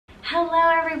Hello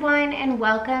everyone and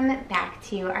welcome back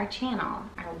to our channel,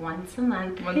 our once a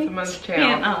month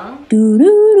channel.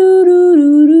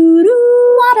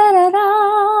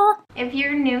 If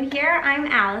you're new here, I'm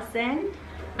Allison.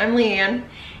 I'm Leanne.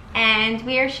 And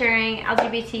we are sharing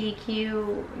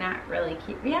LGBTQ, not really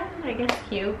Q, yeah, I guess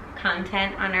Q,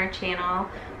 content on our channel.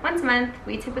 Once a month,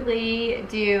 we typically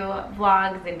do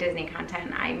vlogs and Disney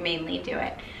content. I mainly do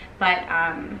it. But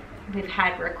we've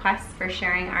had requests for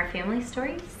sharing our family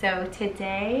stories. So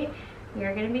today, we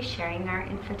are going to be sharing our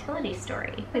infertility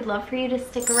story. We'd love for you to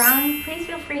stick around. Please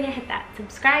feel free to hit that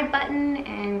subscribe button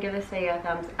and give this video a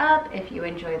thumbs up if you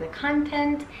enjoy the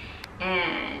content.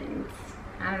 And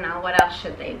I don't know, what else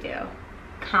should they do?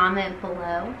 Comment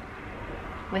below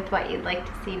with what you'd like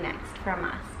to see next from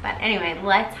us. But anyway,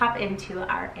 let's hop into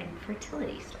our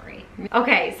infertility story.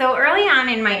 Okay, so early on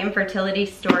in my infertility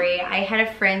story, I had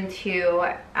a friend who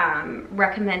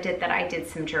recommended that I did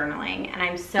some journaling. And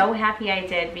I'm so happy I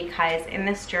did, because in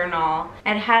this journal,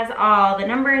 it has all the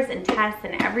numbers and tests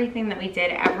and everything that we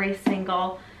did every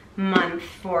single month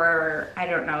for, I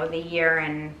don't know, the year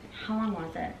and, how long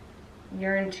was it?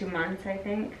 Year and 2 months, I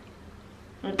think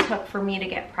it took for me to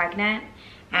get pregnant.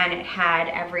 And it had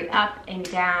every up and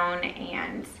down,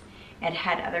 and it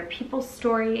had other people's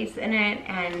stories in it,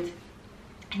 and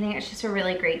I think it's just a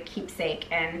really great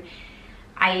keepsake. And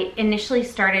I initially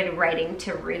started writing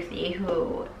to Ruthie,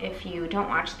 who, if you don't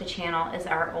watch the channel, is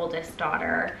our oldest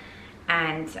daughter,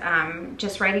 and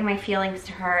just writing my feelings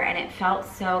to her, and it felt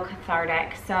so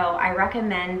cathartic. So I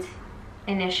recommend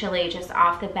initially, just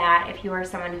off the bat, if you are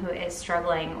someone who is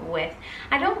struggling with,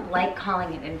 I don't like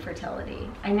calling it infertility.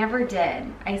 I never did.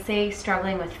 I say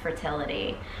struggling with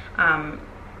fertility.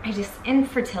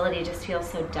 Infertility just feels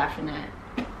so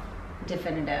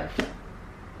definitive.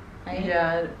 Right?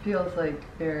 Yeah, it feels like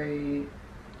very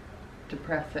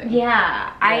depressing.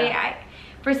 Yeah, I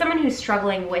for someone who's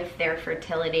struggling with their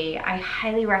fertility, I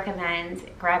highly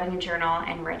recommend grabbing a journal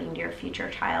and writing to your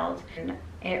future child. And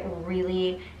it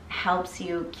really helps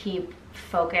you keep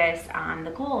focus on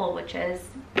the goal, which is,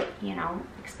 you know,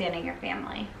 expanding your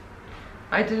family.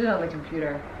 I did it on the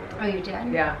computer. Oh, you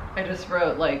did? Yeah, I just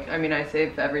wrote, like, I mean, I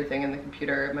saved everything in the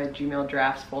computer. My Gmail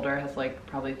drafts folder has like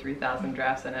probably 3,000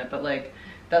 drafts in it, but like,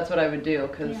 that's what I would do,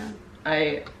 because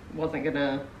I wasn't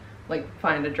gonna like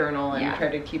find a journal and try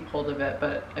to keep hold of it,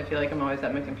 but I feel like I'm always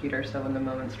at my computer, so when the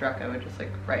moment struck, I would just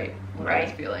like write what I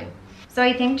was feeling. So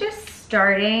I think just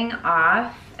starting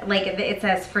off, like it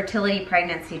says fertility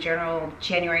pregnancy journal,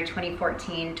 January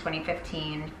 2014,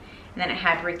 2015, and then it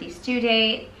had Ruthie's due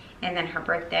date, and then her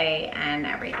birthday and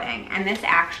everything. And this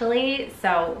actually,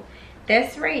 so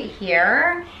this right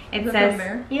here, it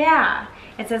says, yeah,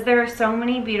 it says there are so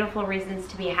many beautiful reasons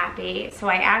to be happy. So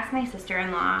I asked my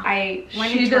sister-in-law, I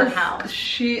went into her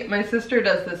house. My sister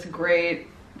does this great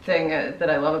thing that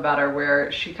I love about her,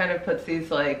 where she kind of puts these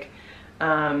like,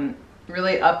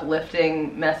 really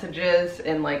uplifting messages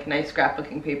in like nice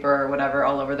scrapbooking paper or whatever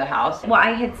all over the house. Well,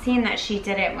 I had seen that she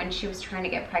did it when she was trying to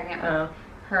get pregnant with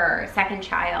her second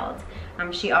child.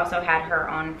 She also had her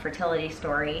own fertility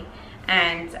story,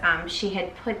 and she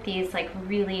had put these like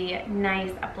really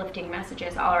nice uplifting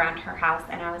messages all around her house,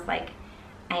 and I was like,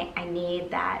 I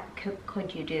need that.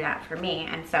 Could you do that for me?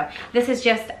 And so this is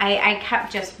just, I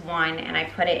kept just one and I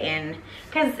put it in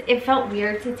because it felt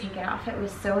weird to take it off. It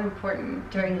was so important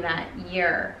during that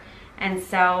year. And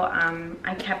so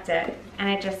I kept it, and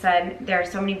it just said, there are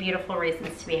so many beautiful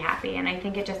reasons to be happy. And I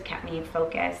think it just kept me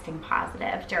focused and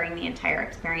positive during the entire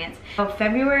experience. So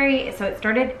it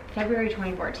started February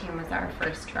 2014 was our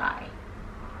first try.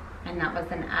 And that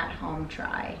was an at-home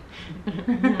try.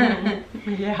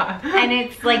 Yeah. And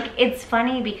it's like, it's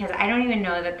funny because I don't even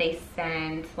know that they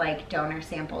send like donor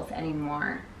samples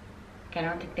anymore. Like, I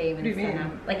don't think they even send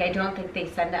them. Like, I don't think they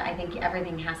send it. I think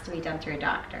everything has to be done through a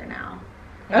doctor now.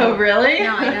 Oh, really?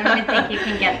 No, I don't even think you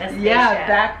can get this. Yeah,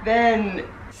 back then.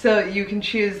 So you can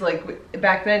choose, like,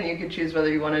 back then you could choose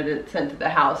whether you wanted it sent to the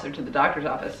house or to the doctor's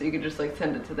office. So you could just like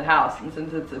send it to the house. And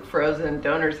since it's a frozen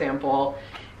donor sample,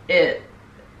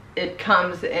 it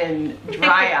comes in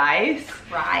dry ice.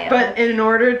 But in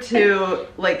order to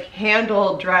like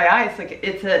handle dry ice, like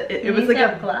it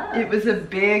was a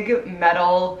big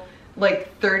metal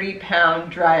like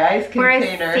 30-pound dry ice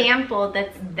container. For a sample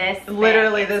that's this big.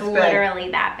 Literally this big. Literally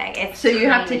that big. It's so you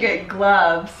have to tiny. get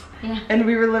gloves. Yeah. And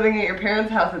we were living at your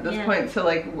parents' house at this point, so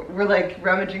like we're like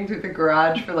rummaging through the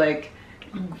garage for like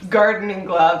gardening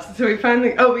gloves. So we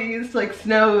finally, we used like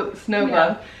snow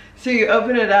gloves. So you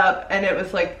open it up and it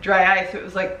was like dry ice. It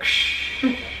was like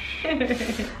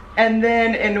and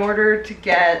then in order to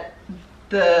get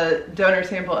the donor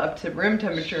sample up to room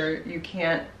temperature, you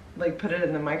can't like put it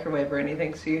in the microwave or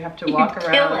anything, so you have to walk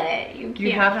around. Kill it.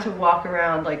 You have to walk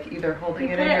around like either holding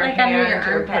it in your like hand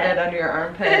or put it under your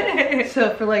armpit.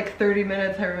 So for like 30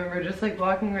 minutes, I remember just like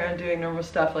walking around doing normal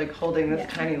stuff, like holding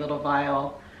this tiny little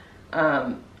vial.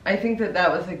 I think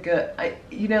that was a good,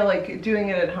 you know, like doing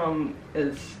it at home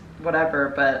is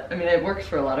whatever, but I mean it works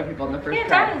for a lot of people in the first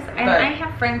try. It does, and I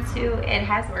have friends who it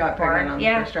has worked got pregnant on the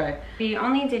first try. We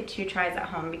only did 2 tries at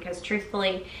home because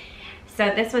truthfully, so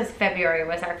this was February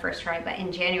was our first try, but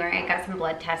in January I got some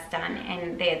blood tests done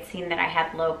and they had seen that I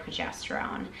had low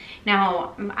progesterone.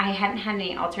 Now, I hadn't had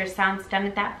any ultrasounds done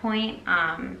at that point.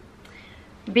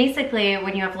 Basically,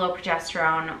 when you have low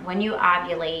progesterone, when you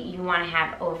ovulate, you want to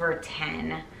have over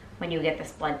 10 when you get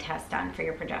this blood test done for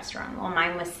your progesterone. Well,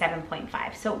 mine was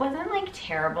 7.5, so it wasn't like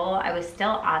terrible. I was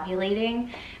still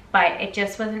ovulating, but it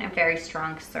just wasn't a very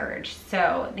strong surge.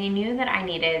 So they knew that I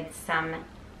needed some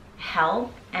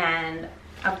help, and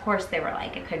of course they were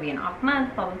like, it could be an off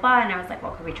month, blah blah blah, and I was like,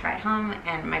 well, could we try at home?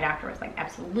 And my doctor was like,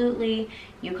 absolutely,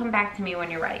 you come back to me when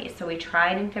you're ready. So we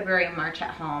tried in February and March at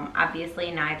home.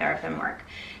 Obviously neither of them work,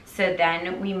 so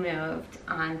then we moved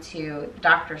on to the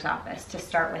doctor's office to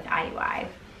start with IUI.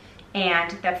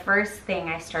 And the first thing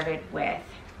I started with,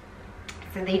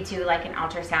 so they do like an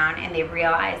ultrasound and they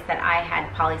realized that I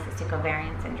had polycystic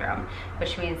ovarian syndrome,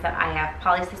 which means that I have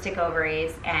polycystic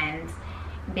ovaries, and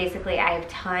basically I have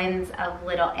tons of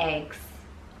little eggs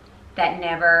that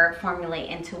never formulate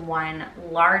into one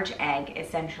large egg,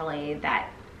 essentially, that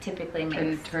typically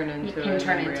can turn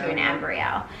into an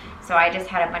embryo. So I just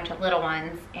had a bunch of little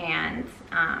ones, and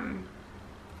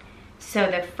so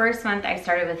the first month I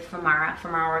started with Femara.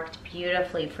 Femara worked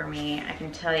beautifully for me. I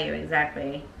can tell you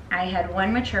exactly. I had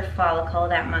 1 mature follicle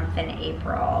that month in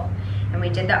April, and we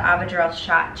did the Wdwgirl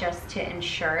shot just to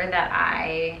ensure that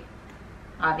I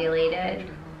ovulated.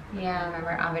 Yeah, I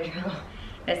remember Wdwgirl.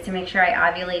 Just to make sure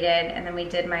I ovulated, and then we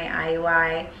did my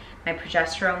IUI. My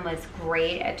progesterone was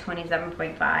great at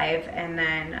 27.5, and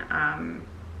then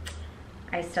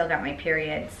I still got my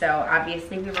period. So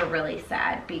obviously we were really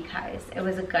sad because it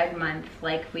was a good month.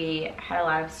 Like, we had a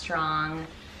lot of strong,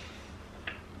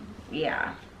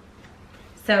 yeah.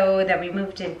 So then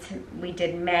we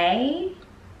did May,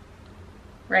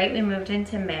 right? We moved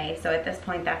into May. So at this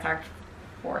point, that's our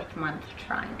 4th month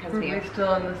trying. Were we still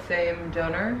on the same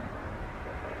donor?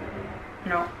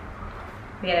 No,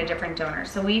 we had a different donor.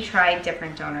 So we tried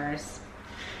different donors.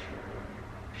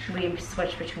 We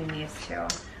switched between these 2.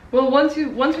 Well, once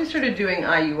we started doing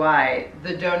IUI,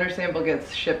 the donor sample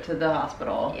gets shipped to the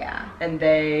hospital. Yeah. And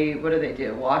they, what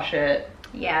do? Wash it?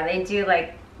 Yeah, they do,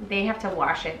 like, they have to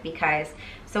wash it because,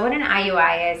 so what an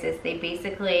IUI is they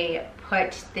basically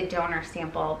put the donor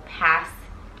sample past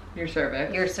your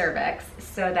cervix,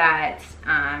 so that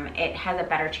it has a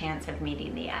better chance of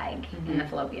meeting the egg in the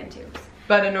fallopian tubes.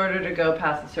 But in order to go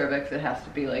past the cervix, it has to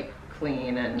be like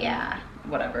clean and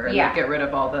whatever, and like, get rid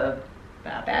of all the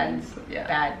bad.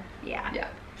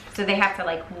 So they have to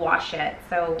like wash it.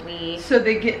 So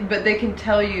they can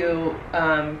tell you,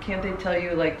 can't they tell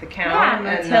you like the count?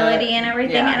 Yeah, motility and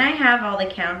everything. Yeah. And I have all the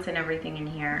counts and everything in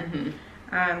here.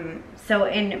 So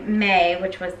in May,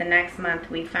 which was the next month,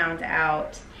 we found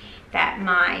out that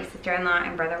my sister-in-law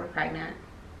and brother were pregnant.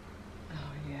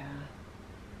 Oh yeah.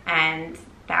 And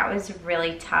that was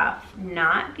really tough.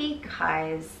 Not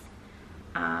because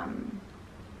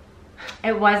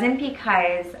it wasn't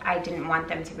because I didn't want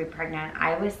them to be pregnant.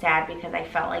 I was sad because I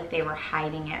felt like they were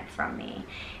hiding it from me.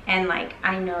 And like,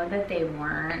 I know that they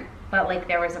weren't, but like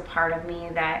there was a part of me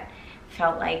that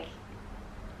felt like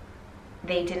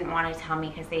they didn't want to tell me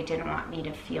because they didn't want me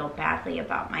to feel badly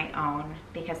about my own,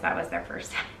 because that was their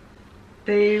first time.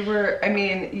 They were, I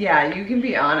mean, yeah, you can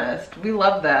be honest. We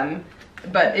love them.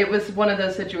 But it was one of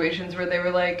those situations where they were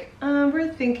like,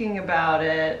 we're thinking about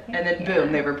it. And then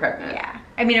boom, they were pregnant. Yeah.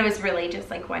 I mean, it was really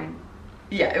just like one.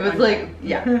 Yeah, it was like,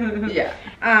 yeah.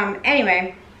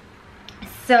 Anyway,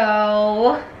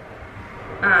 so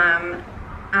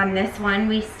on this one,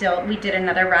 we did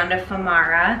another round of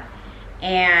Femara,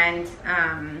 and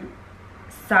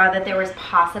saw that there was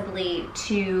possibly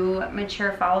 2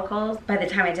 mature follicles. By the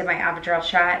time I did my Wdwgirl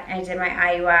shot, I did my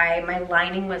IUI, my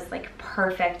lining was like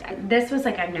perfect. This was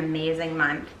like an amazing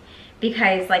month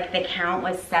because like the count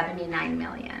was 79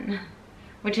 million,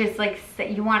 which is like,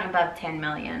 you want above 10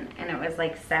 million, and it was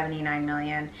like 79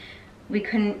 million. We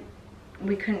couldn't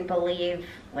believe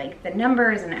like the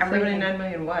numbers and everything. 79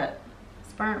 million what?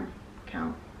 Sperm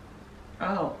count.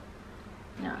 Oh.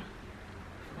 Yeah.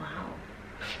 Wow.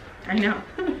 I know.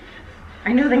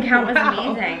 I know, the count was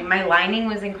amazing. My lining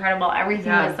was incredible.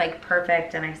 Everything was like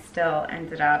perfect, and I still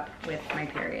ended up with my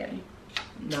period.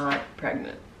 Not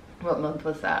pregnant. What month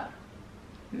was that?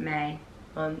 May.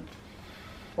 Month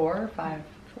 4 or 5?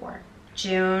 4.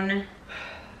 June,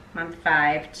 month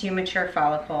 5, 2 mature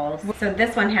follicles. So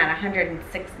this one had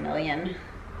 106 million,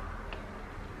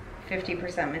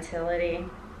 50% motility.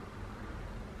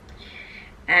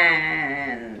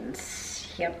 And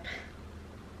yep,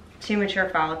 2 mature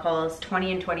follicles,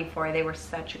 20 and 24. They were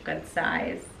such a good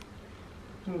size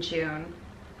in June,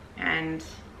 and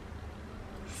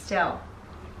still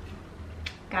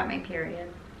got my period.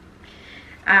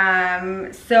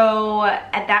 So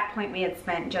at that point we had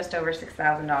spent just over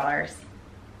 $6,000.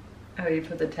 Oh, you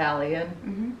put the tally in?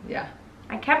 Mm-hmm. Yeah.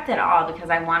 I kept it all because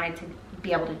I wanted to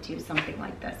be able to do something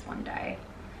like this one day.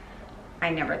 I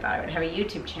never thought I would have a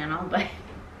YouTube channel, but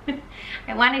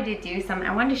I wanted to do some,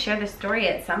 I wanted to share the story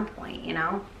at some point, you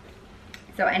know?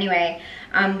 So anyway,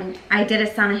 I did a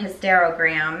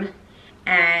sonohysterogram,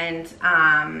 and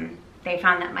they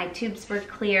found that my tubes were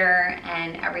clear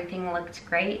and everything looked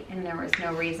great, and there was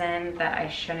no reason that I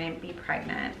shouldn't be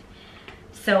pregnant.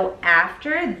 So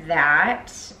after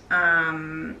that,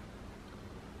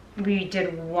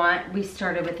 we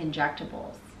started with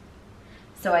injectables.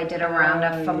 So I did a round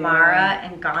of Femara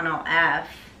and Gonal F,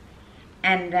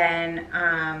 and then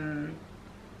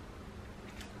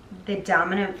the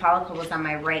dominant follicle was on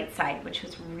my right side, which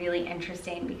was really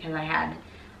interesting because I had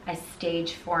a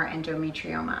stage 4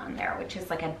 endometrioma on there, which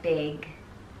is like a big,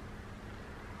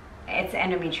 it's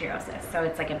endometriosis, so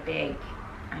it's like a big,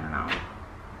 I don't know,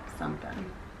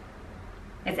 something.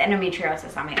 It's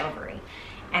endometriosis on my ovary.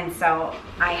 And so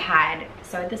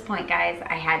so at this point, guys,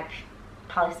 I had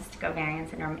polycystic ovarian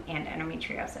syndrome and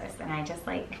endometriosis, and I just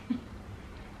like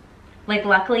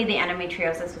luckily the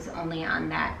endometriosis was only on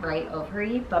that right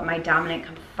ovary, but my dominant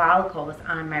follicle was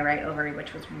on my right ovary,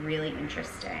 which was really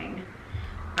interesting,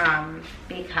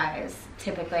 because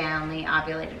typically I only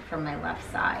ovulated from my left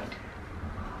side,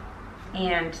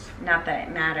 and not that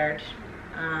it mattered,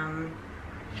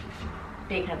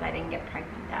 because I didn't get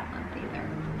pregnant that month either.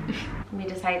 We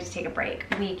decided to take a break.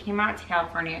 We came out to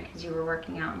California because you were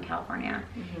working out in California,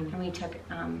 and we took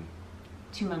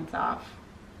 2 months off.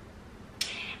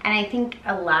 And I think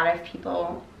a lot of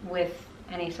people with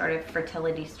any sort of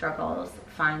fertility struggles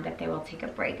find that they will take a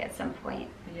break at some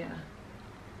point. Yeah.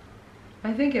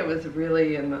 I think it was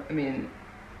really, I mean,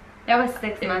 that was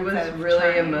 6 months. It was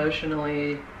really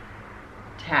emotionally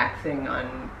taxing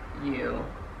on you,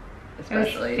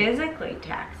 especially. It was physically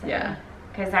taxing. Yeah.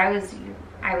 Because I was.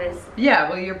 Yeah,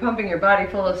 well, you're pumping your body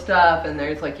full of stuff, and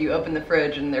there's like, you open the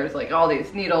fridge and there's like all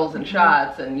these needles and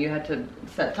shots, and you had to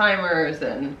set timers,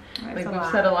 and like we've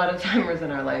set a lot of timers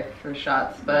in our life for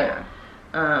shots, but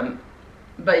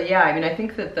yeah, I mean, I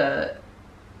think that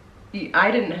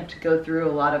I didn't have to go through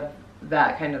a lot of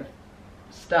that kind of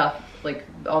stuff, like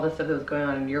all the stuff that was going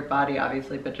on in your body,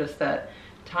 obviously, but just that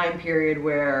time period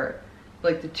where,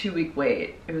 like, the 2-week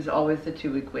wait, it was always the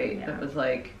 2-week wait. That was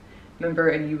like, remember,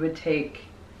 and you would take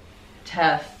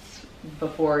tests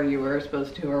before you were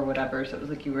supposed to or whatever, so it was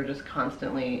like you were just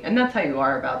constantly, and that's how you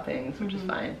are about things, which is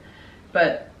fine,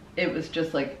 but it was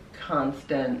just like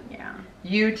constant.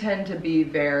 You tend to be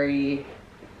very,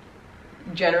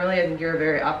 generally I think you're a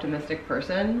very optimistic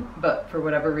person, but for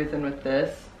whatever reason with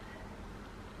this,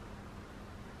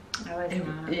 I was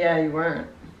not. Yeah, you weren't.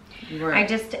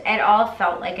 It all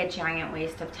felt like a giant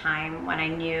waste of time when I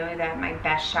knew that my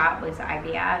best shot was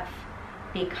IVF,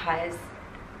 because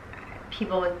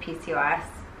people with PCOS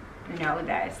know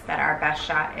this, that our best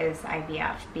shot is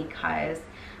IVF because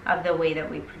of the way that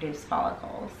we produce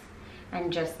follicles,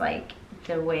 and just like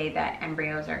the way that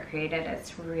embryos are created.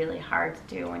 It's really hard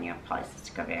to do when you have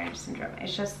polycystic ovarian syndrome.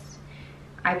 It's just,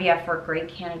 IVF were great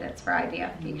candidates for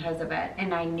IVF because of it,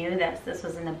 and I knew this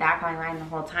was in the back of my mind the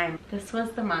whole time. This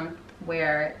was the month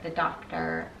where the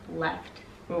doctor left.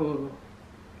 Ooh.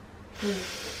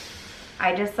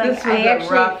 I just like, this infuriates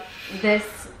me.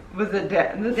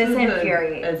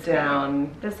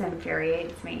 This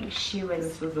infuriates me.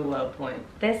 This was a low point.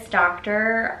 This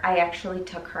doctor, I actually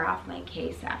took her off my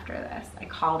case after this. I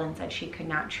called and said she could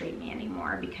not treat me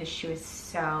anymore because she was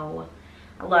so,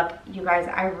 look, you guys,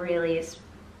 I really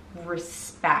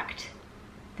respect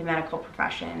the medical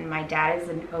profession. My dad is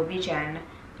an OB-GYN.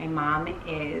 My mom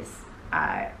is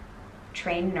a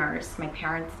trained nurse. My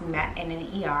parents met in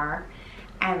an ER,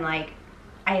 and like,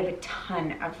 I have a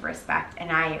ton of respect,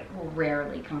 and I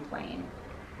rarely complain,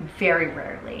 very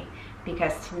rarely,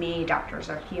 because to me, doctors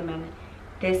are human.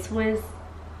 This was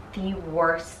the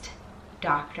worst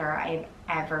doctor I've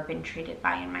ever been treated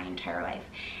by in my entire life,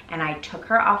 and I took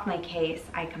her off my case.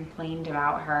 I complained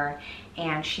about her,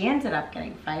 and she ended up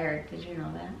getting fired. Did you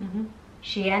know that?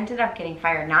 She ended up getting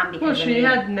fired, not because she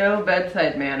had no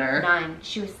bedside manner. None.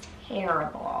 She was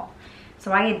terrible.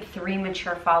 So I had 3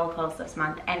 mature follicles this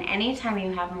month, and anytime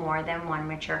you have more than 1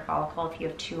 mature follicle, if you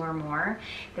have 2 or more,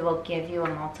 they will give you a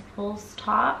multiples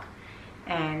talk,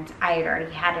 and I had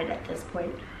already had it at this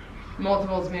point.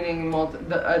 Multiples meaning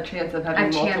a chance of having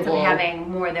multiple. A chance of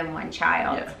having more than 1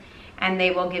 child. Yeah. And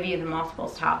they will give you the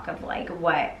multiples talk of like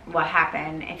what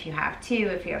happened if you have 2,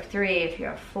 if you have 3, if you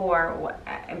have 4, what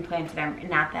implanted them.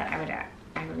 Not that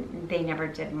they never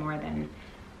did more than.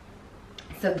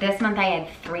 So this month I had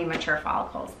 3 mature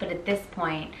follicles, but at this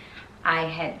point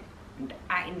I'd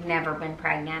never been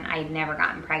pregnant. I had never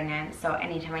gotten pregnant. So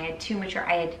anytime I had 2 mature,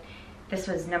 this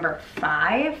was number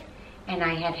 5, and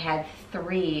I had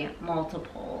 3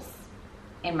 multiples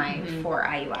in my 4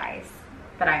 IUIs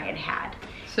that I had.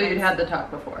 So you'd had the talk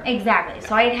before. Exactly.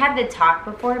 So I had the talk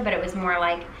before, but it was more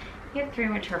like, you have 3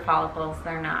 mature follicles,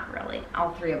 they're not really,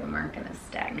 all 3 of them aren't gonna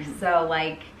stick. So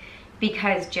like,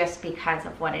 because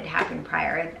of what had happened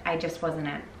prior, I just wasn't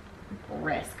at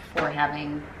risk for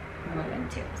having more than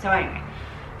 2. So anyway,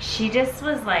 she just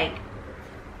was like,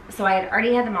 so I had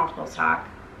already had the multiples talk,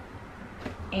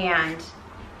 and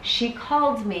she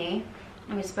called me.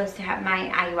 I was supposed to have my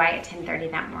IUI at 10:30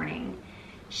 that morning.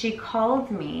 She called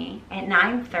me at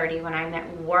 9:30 when I'm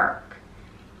at work,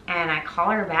 and I call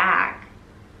her back,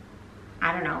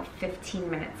 I don't know, 15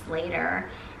 minutes later,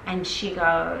 and she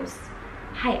goes,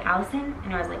 "Hi, Allison?"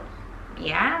 And I was like,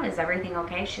 "Yeah, is everything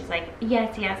okay?" She's like,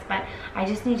 yes, but I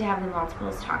just need to have the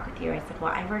multiples talk with you." I said,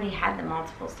 "Well, I've already had the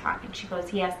multiples talk." And she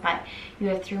goes, "Yes, but you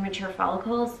have 3 mature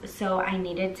follicles, so I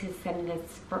needed to send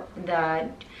this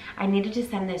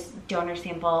donor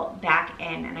sample back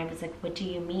in." And I was like, "What do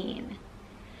you mean?"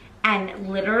 And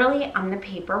literally on the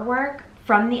paperwork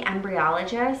from the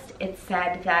embryologist, it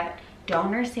said that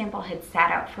donor sample had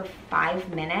sat out for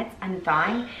 5 minutes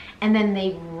unthawing, and then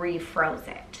they refroze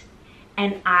it.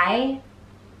 And I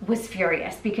was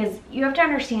furious, because you have to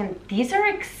understand, these are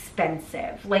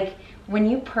expensive. Like, when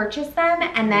you purchase them,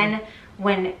 and then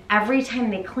when every time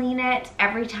they clean it,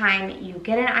 every time you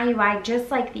get an IUI,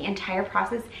 just like the entire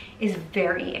process is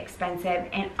very expensive,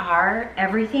 and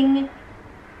everything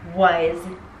was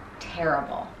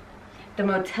terrible. The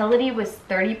motility was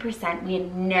 30%. We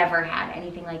had never had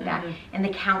anything like that. And the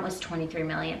count was 23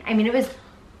 million. I mean, it was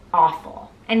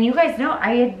awful. And you guys know,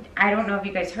 I don't know if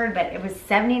you guys heard, but it was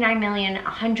 79 million,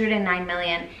 109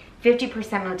 million,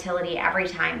 50% motility every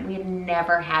time. We had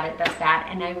never had it this bad.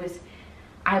 And I was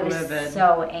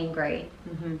so angry.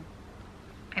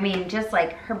 I mean, just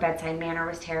like her bedside manner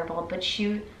was terrible, but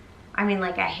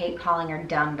I hate calling her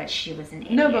dumb, but she was an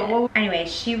idiot. No, but anyway,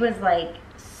 she was like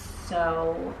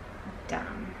so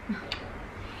dumb.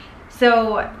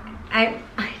 So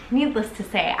needless to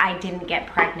say, I didn't get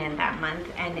pregnant that month,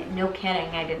 and no kidding,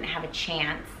 I didn't have a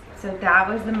chance. So that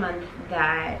was the month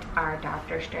that our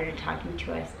doctor started talking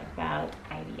to us about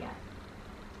IVF.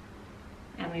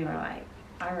 And we were like,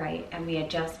 all right. And we had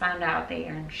just found out that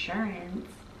your insurance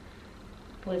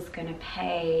was gonna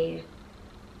pay,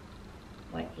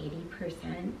 what,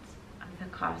 80% of the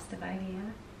cost of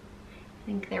IVF? I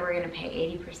think they were gonna pay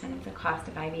 80% of the cost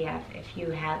of IVF if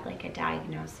you had like a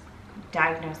diagnosable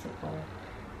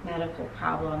medical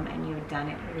problem and you had done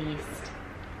at least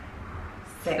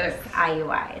 6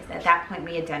 IUIs. At that point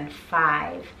we had done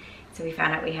 5. So we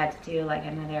found out we had to do like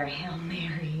another Hail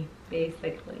Mary,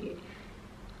 basically.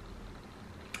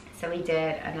 So we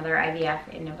did another IVF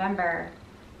in November.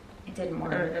 It did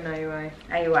more. An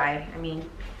IUI. I mean,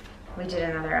 we did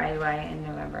another IUI in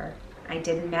November. I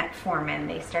did metformin.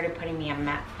 They started putting me on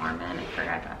metformin. I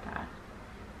forgot about that.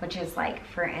 Which is like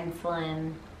for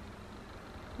insulin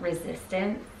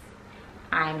resistance.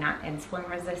 I'm not insulin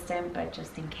resistant, but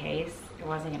just in case, it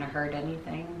wasn't gonna hurt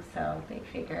anything, so they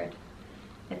figured.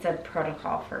 It's a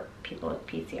protocol for people with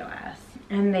PCOS.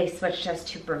 And they switched us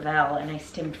to Breville, and I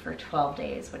stimmed for 12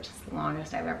 days, which is the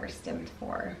longest I've ever stimmed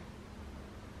for.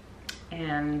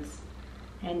 And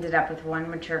I ended up with 1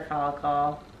 mature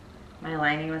follicle. My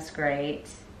lining was great.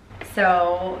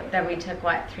 So then we took,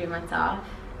 what, 3 months off?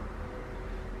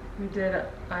 We did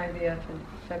IVF in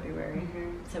February.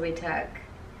 So we took,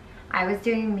 I was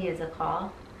doing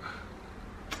musical.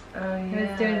 Oh yeah. I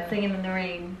was doing Singing in the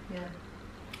Rain. Yeah.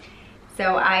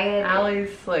 So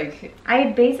Allie's like, I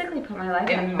had basically put my life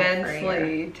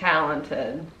immensely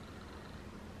talented,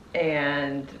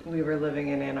 and we were living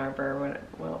in Ann Arbor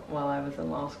while I was in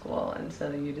law school, and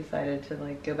so you decided to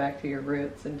like go back to your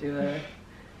roots and do a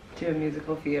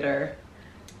musical theater.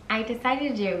 I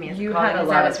decided to do a musical You had a because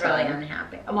lot I was of really fun.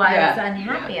 unhappy. Well, I was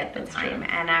unhappy at the time, true.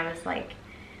 And I was like,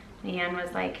 Leanne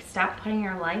was like, stop putting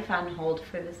your life on hold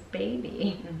for this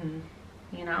baby.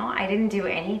 You know, I didn't do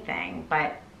anything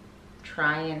but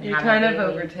try and have a baby. It kind of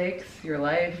overtakes your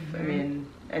life. I mean,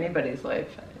 anybody's life,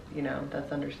 you know,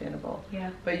 that's understandable.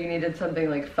 Yeah. But you needed something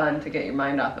like fun to get your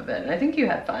mind off of it. And I think you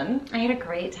had fun. I had a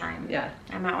great time. Yeah.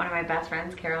 I met one of my best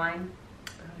friends, Caroline.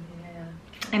 Oh, yeah.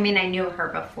 I mean, I knew her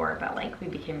before, but like we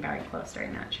became very close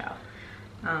during that show.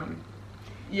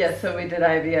 Yeah, so we did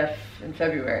IVF in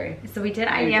February. So we did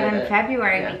IVF in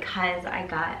February Yeah. because I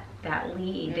got that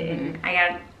lead, and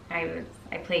I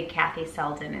played Kathy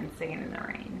Selden in Singing in the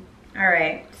Rain. All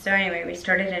right, so anyway, we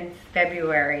started in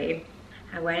February.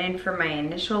 I went in for my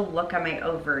initial look at my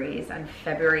ovaries on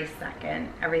February 2nd.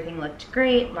 Everything looked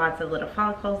great, lots of little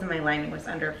follicles, and my lining was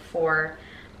under 4.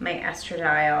 My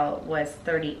estradiol was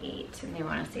 38, and they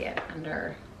want to see it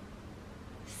under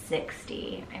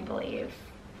 60, I believe.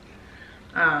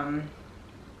 And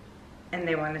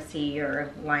they want to see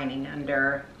your lining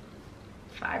under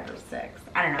 5 or 6.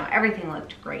 I don't know. Everything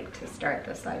looked great to start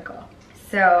the cycle.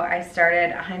 So I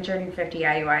started 150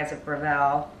 IUIs of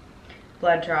Brevell,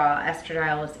 blood draw,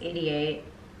 estradiol was 88,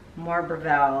 more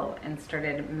Brevell, and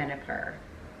started Menopur,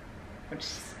 which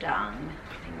stung.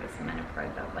 I think it was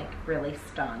Menopur that like really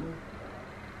stung.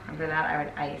 After that, I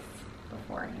would ice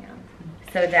beforehand.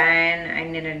 So then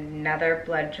I did another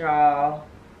blood draw,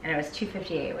 and it was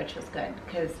 258, which was good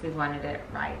because we wanted it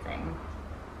rising.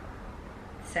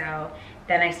 So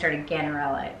then I started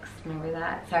Ganirelix. Remember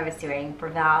that? So I was doing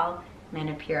Brevell,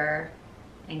 Menopur,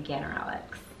 and Ganirelix.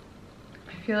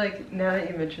 I feel like now that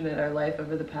you mention it, our life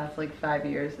over the past like 5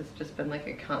 years has just been like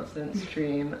a constant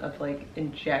stream of like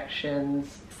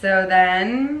injections. So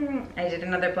then I did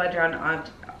another blood draw on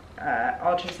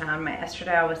ultrasound. My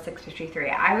estradiol was 653.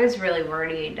 I was really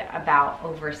worried about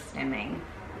overstimming.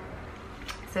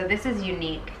 So this is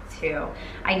unique to,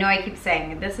 I know I keep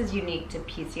saying this is unique to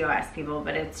PCOS people,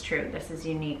 but it's true. This is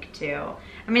unique to,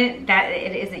 I mean, that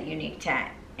it isn't unique to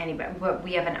anybody, but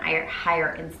we have an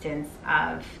higher instance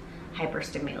of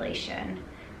hyperstimulation,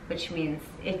 which means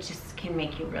it just can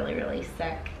make you really, really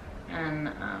sick. And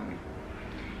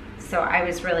so I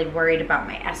was really worried about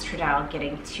my estradiol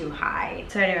getting too high.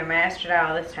 So anyway, my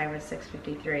estradiol this time was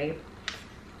 653.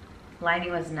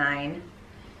 Lining was 9.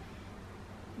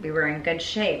 We were in good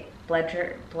shape, blood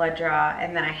draw,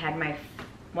 and then I had my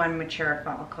 1 mature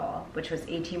follicle, which was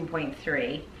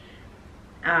 18.3,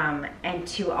 and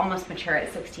 2 almost mature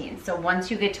at 16. So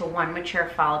once you get to 1 mature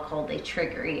follicle, they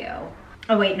trigger you.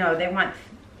 Oh wait, no, they want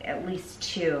at least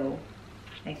 2,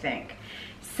 I think.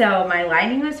 So my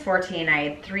lining was 14. I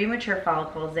had 3 mature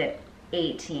follicles at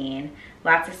 18,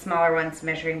 lots of smaller ones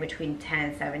measuring between 10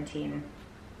 and 17.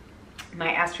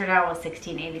 My estradiol was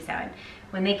 1687.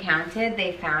 When they counted,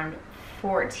 they found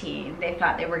 14. They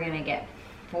thought they were going to get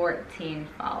 14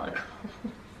 follicles.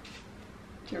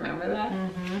 Do you remember that?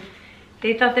 Mm-hmm.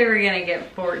 They thought they were going to get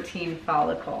 14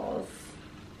 follicles.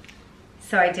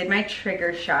 So I did my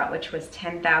trigger shot, which was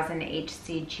 10,000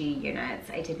 HCG units.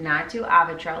 I did not do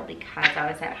Avidrel because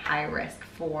I was at high risk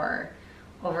for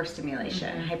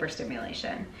overstimulation,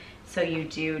 hyperstimulation. So you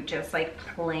do just like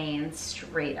plain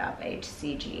straight up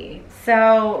HCG.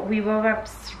 So we woke up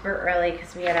super early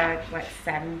because we had a, what,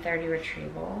 7:30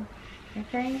 retrieval, I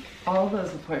think. All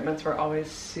those appointments were always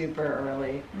super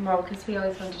early. Well, because we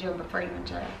always wanted to do them before you went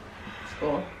to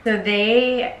school.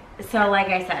 So like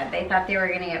I said, they thought they were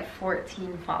gonna get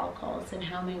 14 follicles. And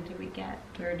how many did we get?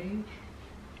 30?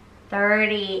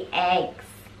 30 eggs.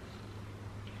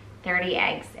 30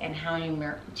 eggs. And how many,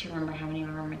 do you remember how many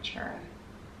were mature?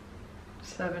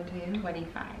 17?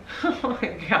 25. Oh my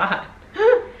god.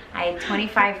 I had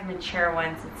 25 mature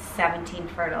ones and 17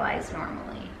 fertilized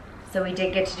normally. So we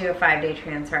did get to do a 5-day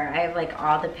transfer. I have like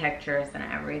all the pictures and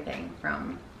everything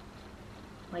from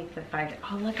like the 5 days.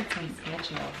 Oh, look at my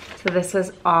schedule. So this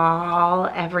was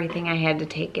everything I had to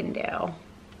take and do.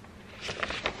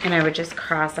 And I would just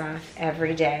cross off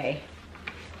every day.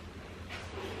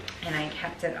 And I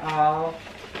kept it all,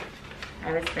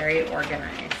 I was very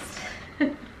organized.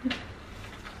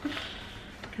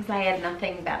 Because I had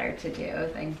nothing better to do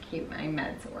than keep my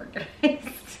meds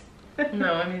organized.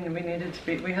 No, I mean, we needed to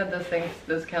be, we had those things,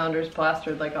 those calendars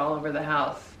plastered like all over the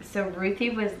house. So Ruthie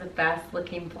was the best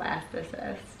looking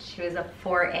blasticist. She was a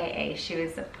 4AA. She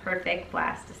was a perfect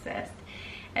blasticist.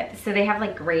 So they have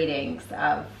like gradings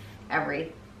of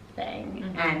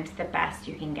everything. And the best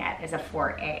you can get is a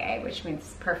 4AA, which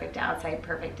means perfect outside,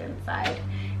 perfect inside.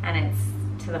 And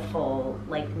it's to the full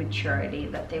like maturity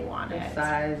that they wanted. The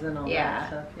size and all that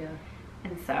stuff, yeah.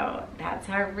 And so that's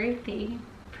our Ruthie.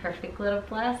 Perfect little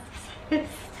blasticist.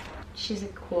 She's a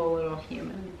cool little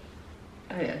human.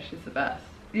 Oh yeah, she's the best.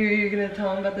 You're gonna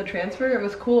tell them about the transfer? It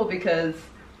was cool because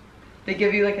they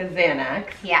give you like a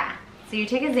Xanax. Yeah. So you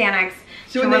take a Xanax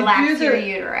So to when relax they do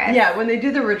your uterus. Yeah, when they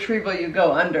do the retrieval, you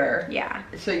go under. Yeah.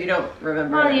 So you don't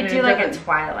remember. Well, I you mean, do like a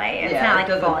twilight. It's not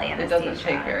like full anesthesia. It doesn't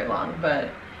take very long,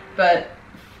 but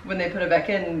when they put it back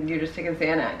in, you just take a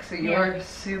Xanax. So you're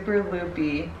super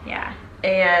loopy. Yeah.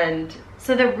 And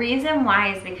so the reason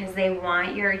why is because they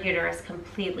want your uterus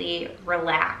completely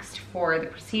relaxed for the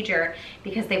procedure,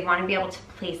 because they want to be able to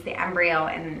place the embryo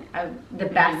in the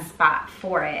best spot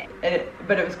for it.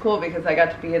 But it was cool because I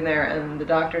got to be in there, and the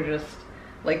doctor just,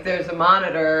 like, there's a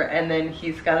monitor, and then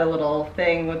he's got a little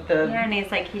thing with the... Yeah, and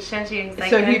he's like, he shows you, he's like...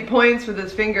 So he points with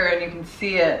his finger, and you can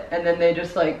see it, and then they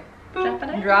just, like,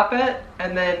 boop, drop it,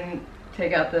 and then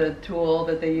take out the tool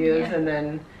that they use, and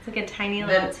then... It's like a tiny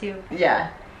little tube.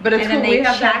 Yeah. But it's and cool. then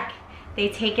they check, they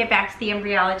take it back to the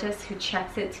embryologist who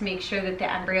checks it to make sure that the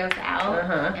embryo's out.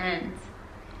 And...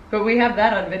 But we have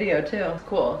that on video, too. It's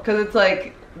cool. Because it's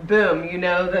like... boom, you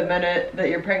know the minute that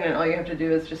you're pregnant, all you have to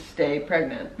do is just stay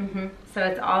pregnant. So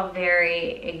it's all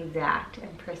very exact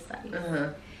and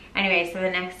precise. Anyway, so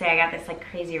the next day I got this like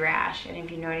crazy rash, and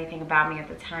if you know anything about me at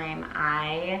the time,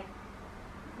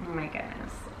 oh my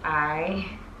goodness,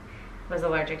 I was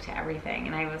allergic to everything,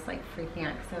 and I was like freaking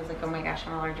out because I was like, oh my gosh,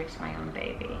 I'm allergic to my own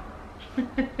baby.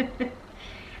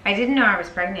 I didn't know I was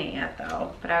pregnant yet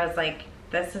though, but I was like,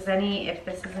 if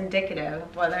this is indicative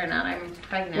of whether or not I'm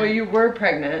pregnant. Well, you were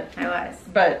pregnant. I was.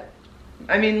 But,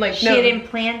 I mean, like, she had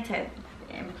implanted.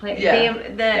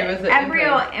 The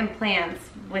embryo implants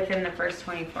within the first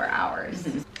 24 hours.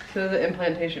 So the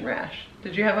implantation rash.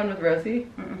 Did you have one with Rosie?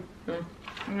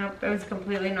 Nope, it was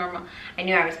completely normal. I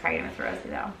knew I was pregnant with Rosie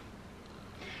though.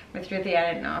 With Ruthie, I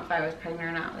didn't know if I was pregnant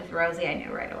or not. With Rosie, I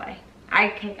knew right away. I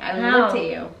looked at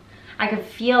you. I could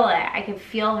feel it. I could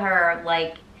feel her,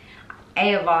 like,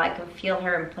 of all, I could feel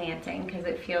her implanting because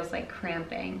it feels like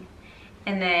cramping.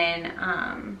 And then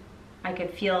I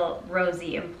could feel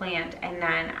Rosie implant, and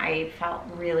then I felt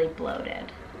really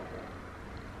bloated.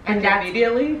 And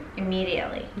immediately?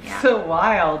 Immediately, yeah. So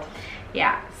wild.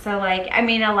 Yeah, so like, I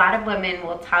mean, a lot of women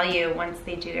will tell you once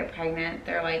they do get pregnant,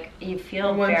 they're like, you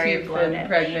feel very bloated. Been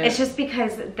pregnant. It's just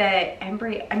because the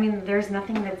embryo, I mean, there's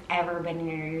nothing that's ever been in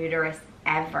your uterus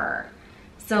ever.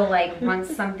 So like,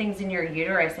 once something's in your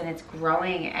uterus and it's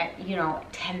growing at,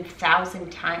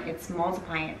 10,000 times, it's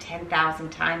multiplying at 10,000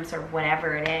 times or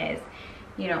whatever it is,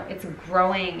 it's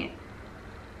growing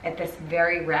at this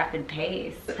very rapid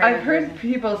pace. I've heard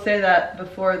people say that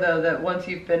before though, that once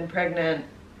you've been pregnant,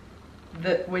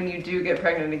 that when you do get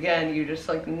pregnant again, you just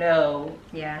like know.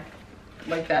 Yeah.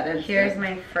 Like that instant. Here's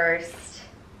my first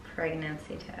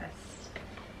pregnancy test.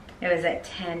 It was at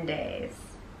 10 days.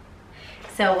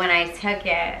 So when I took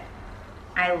it,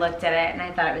 I looked at it and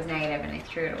I thought it was negative and I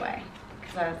threw it away.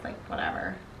 Because I was like,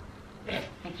 whatever.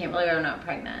 I can't believe I'm not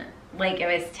pregnant. Like, it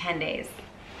was 10 days.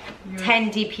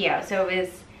 10 DPO. So it was,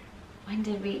 when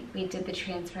did we did the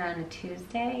transfer on a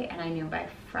Tuesday, and I knew by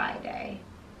Friday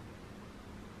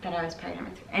that I was pregnant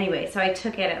with. Anyway, so I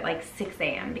took it at like 6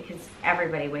 a.m. because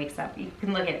everybody wakes up. You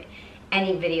can look at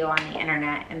any video on the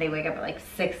internet and they wake up at like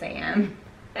 6 a.m.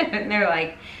 and they're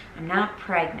like, I'm not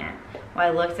pregnant. Well, I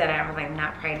looked at it and I was like, I'm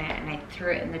not pregnant, and I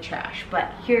threw it in the trash.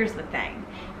 But here's the thing.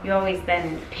 You always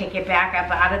then pick it back up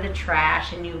out of the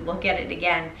trash and you look at it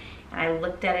again. And I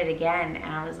looked at it again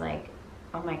and I was like,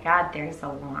 oh my God, there's a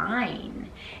line.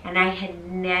 And I had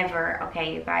never,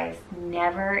 okay, you guys,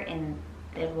 never in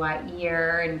the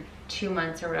year and 2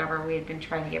 months or whatever we had been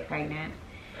trying to get pregnant,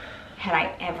 had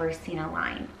I ever seen a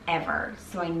line, ever.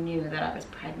 So I knew that I was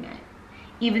pregnant.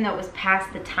 Even though it was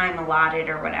past the time allotted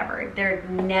or whatever, there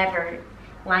never,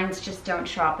 lines just don't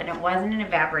show up. And it wasn't an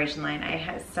evaporation line.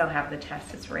 I still have the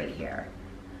test, it's right here.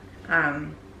 I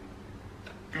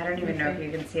don't even know if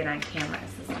you can see it on camera.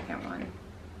 It's the second one.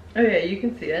 Oh yeah, you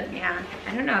can see it. Yeah,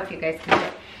 I don't know if you guys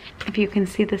can. If you can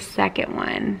see the second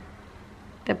one,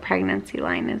 the pregnancy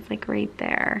line is like right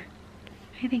there.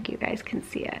 I think you guys can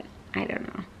see it. I don't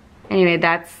know. Anyway,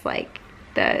 that's like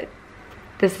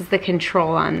this is the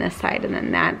control on this side, and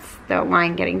then that's the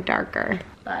line getting darker.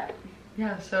 But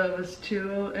yeah, so it was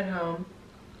 2 at home,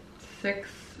 6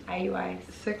 IUIs.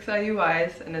 6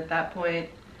 IUIs, and at that point,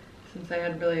 since I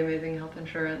had really amazing health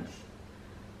insurance,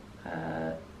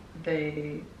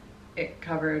 it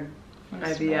covered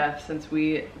IVF. Since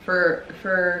we, for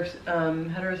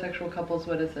heterosexual couples,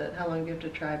 what is it? How long do you have to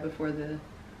try before the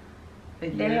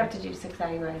year? They have to do 6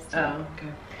 IUIs too. Oh,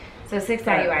 okay. So 6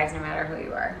 IUIs no matter who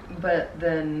you are. But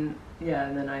then, yeah,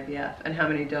 and then IVF. And how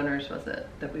many donors was it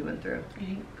that we went through? I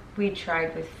think we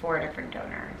tried with 4 different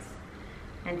donors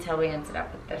until we ended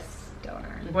up with this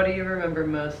donor. What do you remember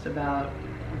most about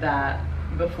that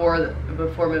before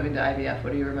moving to IVF?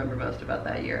 What do you remember most about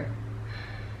that year?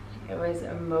 It was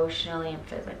emotionally and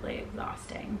physically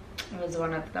exhausting. It was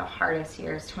one of the hardest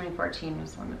years. 2014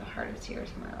 was one of the hardest years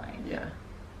of my life. Yeah.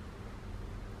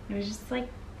 It was just like,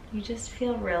 you just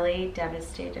feel really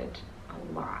devastated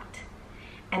a lot.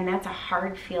 And that's a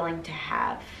hard feeling to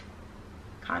have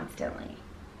constantly.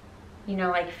 You know,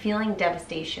 like feeling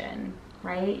devastation,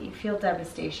 right? You feel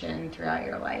devastation throughout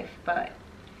your life, but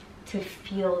to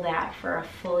feel that for a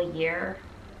full year.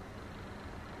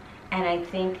 And I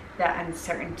think the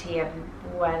uncertainty of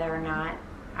whether or not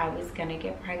I was gonna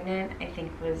get pregnant, I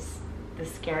think was the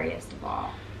scariest of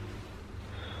all.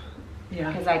 Yeah.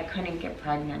 Because I couldn't get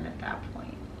pregnant at that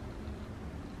point.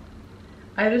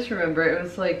 I just remember it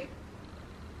was like,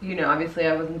 you know, obviously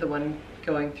I wasn't the one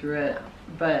going through it,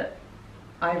 but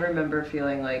I remember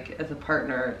feeling like as a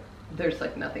partner, there's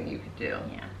like nothing you could do.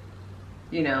 Yeah.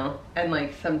 You know? And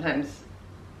like sometimes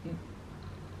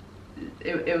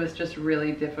it was just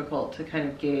really difficult to kind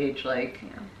of gauge like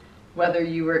whether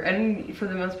you were, and for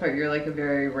the most part you're like a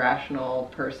very rational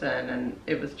person, and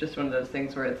it was just one of those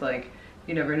things where it's like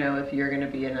you never know if you're going to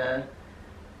be in a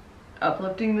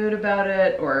uplifting mood about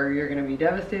it or you're going to be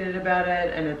devastated about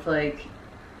it. And it's like,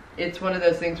 it's one of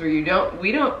those things where I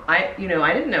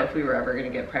didn't know if we were ever going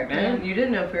to get pregnant. Yeah. You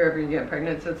didn't know if we were ever going to get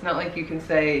pregnant, so it's not like you can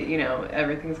say, you know,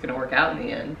 everything's going to work out in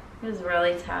the end. It was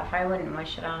really tough. I wouldn't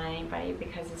wish it on anybody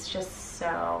because it's just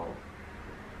so,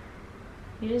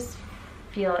 you just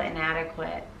feel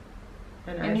inadequate.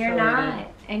 And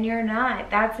you're not.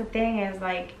 That's the thing, is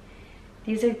like,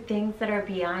 these are things that are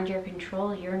beyond your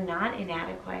control. You're not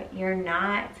inadequate. You're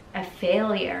not a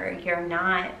failure. You're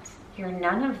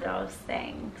none of those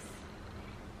things.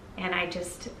 And I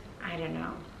don't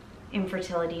know.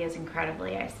 Infertility is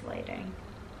incredibly isolating.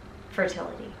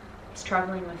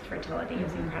 Struggling with fertility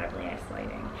is incredibly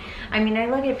isolating. I mean, I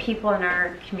look at people in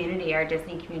our community, our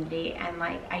Disney community, and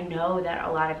like, I know that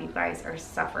a lot of you guys are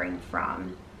suffering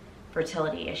from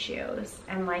fertility issues.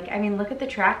 And like, I mean, look at the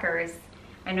trackers.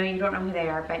 I know you don't know who they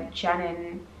are, but Jen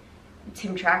and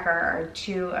Tim Tracker are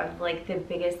two of like the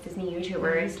biggest Disney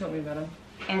YouTubers. You told me about them.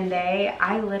 And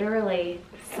I literally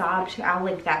sobbed. I'll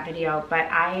link that video, but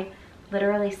I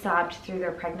literally sobbed through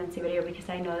their pregnancy video because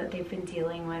I know that they've been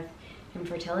dealing with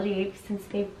infertility since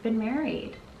they've been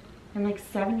married. And like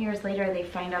 7 years later, they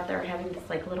find out they're having this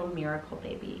like little miracle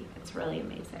baby. It's really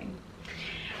amazing.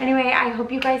 Anyway, I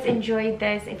hope you guys enjoyed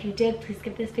this. If you did, please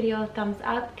give this video a thumbs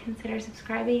up, consider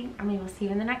subscribing, and we will see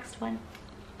you in the next one.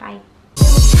 Bye.